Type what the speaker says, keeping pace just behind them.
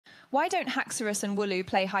Why don't Haxorus and Wooloo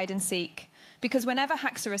play hide and seek? Because whenever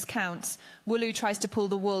Haxorus counts, Wooloo tries to pull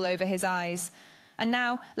the wool over his eyes. And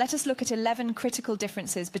now, let us look at 11 critical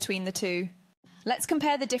differences between the two. Let's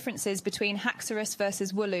compare the differences between Haxorus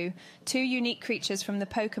versus Wooloo, two unique creatures from the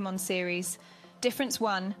Pokémon series. Difference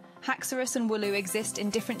 1. Haxorus and Wooloo exist in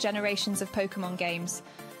different generations of Pokémon games.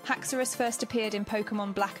 Haxorus first appeared in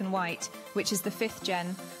Pokémon Black and White, which is the 5th gen,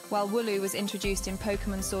 while Wooloo was introduced in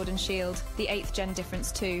Pokémon Sword and Shield, the 8th gen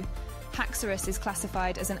difference 2. Haxorus is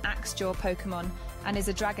classified as an Axe-Jaw Pokémon and is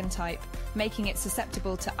a Dragon type, making it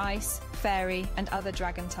susceptible to Ice, Fairy, and other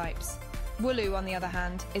Dragon types. Wooloo, on the other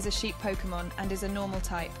hand, is a Sheep Pokémon and is a Normal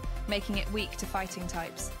type, making it weak to fighting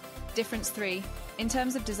types. Difference 3. In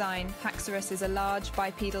terms of design, Haxorus is a large,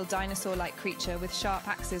 bipedal dinosaur-like creature with sharp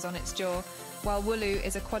axes on its jaw, while Wooloo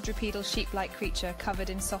is a quadrupedal sheep-like creature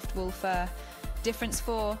covered in soft wool fur. Difference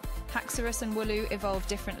 4. Haxorus and Wooloo evolve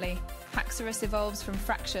differently. Haxorus evolves from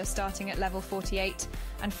Fracture starting at level 48,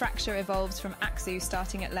 and Fracture evolves from Axu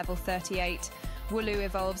starting at level 38. Wooloo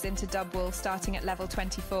evolves into Dubwool starting at level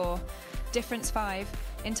 24. Difference 5.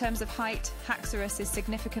 In terms of height, Haxorus is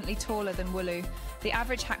significantly taller than Wooloo. The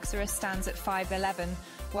average Haxorus stands at 5'11",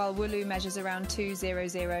 while Wooloo measures around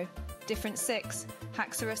 2'00". Difference 6.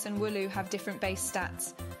 Haxorus and Wooloo have different base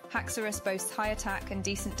stats. Haxorus boasts high attack and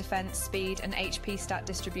decent defense, speed, and HP stat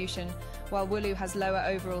distribution, while Wooloo has lower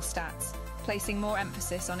overall stats, placing more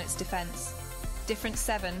emphasis on its defense. Difference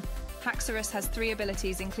 7. Haxorus has 3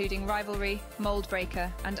 abilities including Rivalry, Mold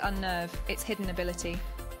Breaker, and Unnerve, its hidden ability.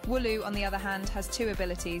 Wooloo, on the other hand, has 2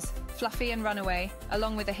 abilities, Fluffy and Runaway,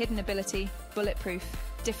 along with a hidden ability, Bulletproof.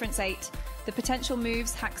 Difference 8. The potential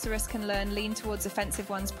moves Haxorus can learn lean towards offensive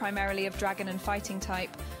ones primarily of Dragon and Fighting type,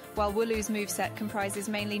 while Wooloo's moveset comprises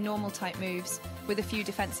mainly normal type moves, with a few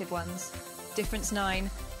defensive ones. Difference 9.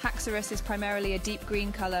 Haxorus is primarily a deep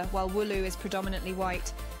green colour, while Wooloo is predominantly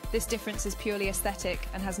white. This difference is purely aesthetic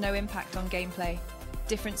and has no impact on gameplay.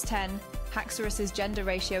 Difference 10. Haxorus's gender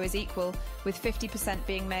ratio is equal, with 50%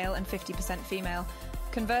 being male and 50% female.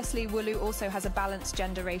 Conversely, Wooloo also has a balanced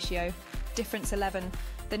gender ratio. Difference 11.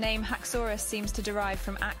 The name Haxorus seems to derive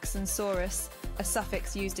from axe and saurus, a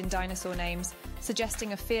suffix used in dinosaur names,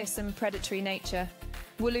 suggesting a fearsome, predatory nature.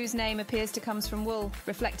 Wooloo's name appears to come from wool,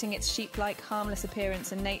 reflecting its sheep-like, harmless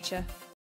appearance and nature.